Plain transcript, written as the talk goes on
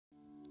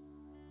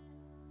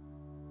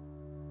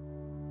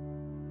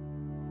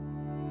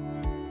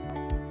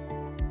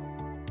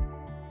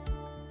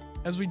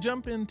As we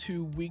jump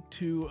into week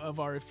 2 of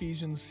our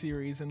Ephesians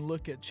series and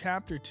look at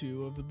chapter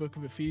 2 of the book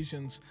of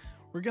Ephesians,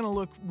 we're going to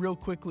look real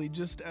quickly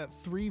just at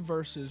 3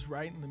 verses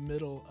right in the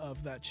middle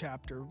of that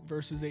chapter,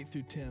 verses 8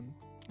 through 10.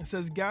 It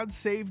says, God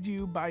saved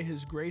you by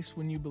his grace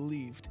when you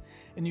believed,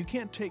 and you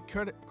can't take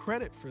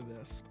credit for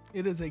this.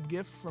 It is a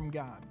gift from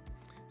God.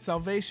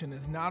 Salvation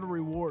is not a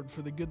reward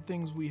for the good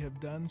things we have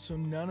done, so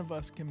none of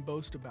us can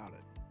boast about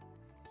it.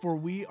 For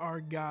we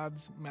are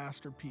God's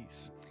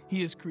masterpiece.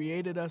 He has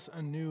created us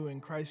anew in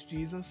Christ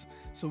Jesus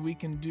so we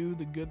can do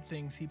the good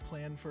things he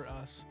planned for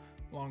us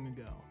long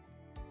ago.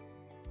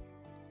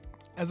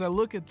 As I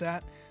look at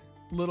that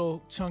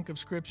little chunk of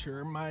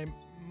scripture, my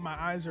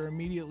eyes are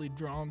immediately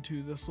drawn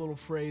to this little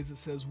phrase that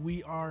says,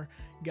 we are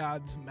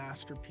God's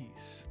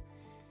masterpiece.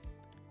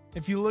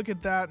 If you look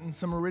at that in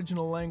some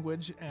original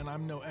language, and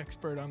I'm no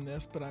expert on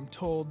this, but I'm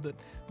told that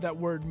that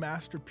word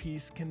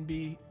masterpiece can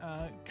be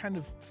kind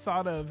of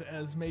thought of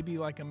as maybe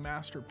like a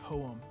master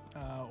poem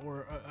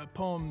or a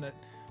poem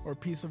or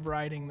piece of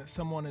writing that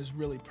someone is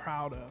really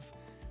proud of.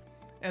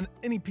 And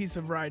any piece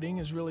of writing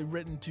is really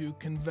written to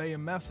convey a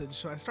message.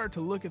 So I start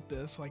to look at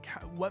this, like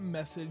what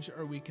message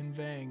are we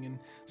conveying, and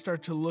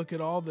start to look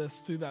at all this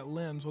through that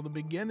lens. Well, the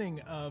beginning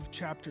of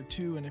chapter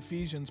 2 in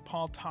Ephesians,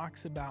 Paul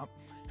talks about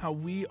how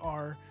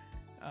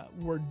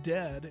we're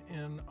dead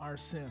in our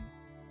sin.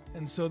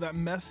 And so that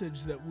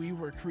message that we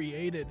were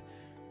created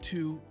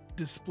to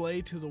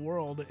display to the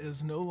world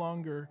is no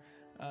longer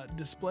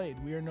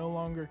displayed. We are no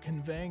longer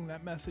conveying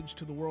that message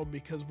to the world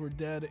because we're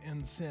dead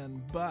in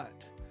sin.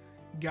 But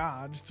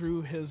God,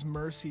 through his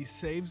mercy,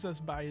 saves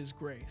us by his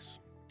grace.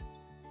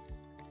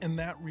 And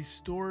that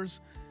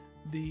restores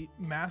the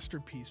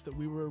masterpiece that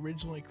we were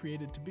originally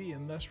created to be,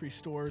 and thus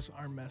restores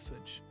our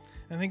message.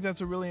 I think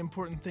that's a really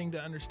important thing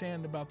to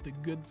understand about the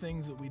good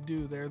things that we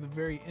do. There, the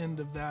very end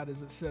of that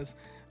is it says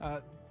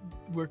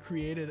we're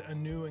created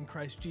anew in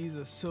Christ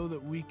Jesus so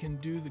that we can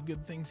do the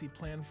good things he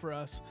planned for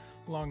us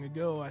long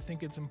ago. I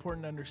think it's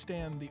important to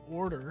understand the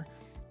order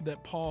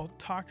that Paul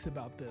talks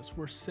about this.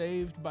 We're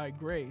saved by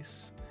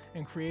grace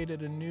and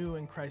created anew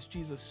in Christ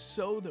Jesus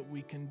so that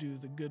we can do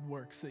the good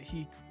works that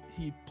he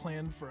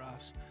planned for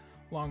us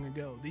long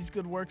ago. These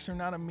good works are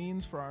not a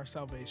means for our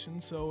salvation,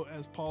 so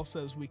as Paul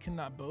says, we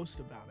cannot boast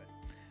about it.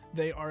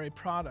 They are a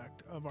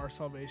product of our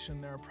salvation.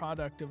 They're a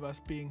product of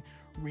us being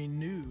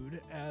renewed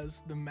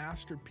as the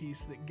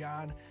masterpiece that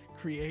God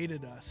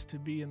created us to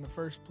be in the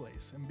first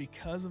place. And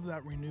because of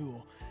that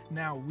renewal,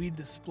 now we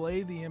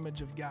display the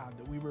image of God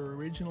that we were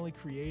originally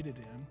created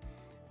in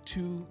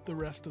to the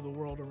rest of the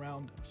world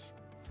around us.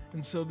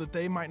 And so that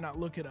they might not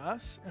look at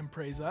us and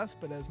praise us,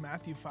 but as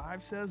Matthew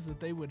 5 says, that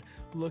they would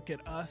look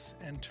at us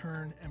and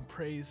turn and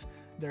praise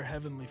their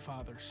Heavenly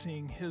Father,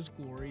 seeing his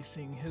glory,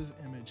 seeing his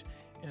image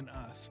in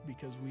us,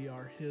 because we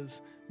are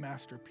his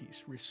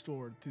masterpiece,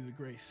 restored through the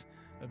grace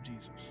of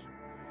Jesus.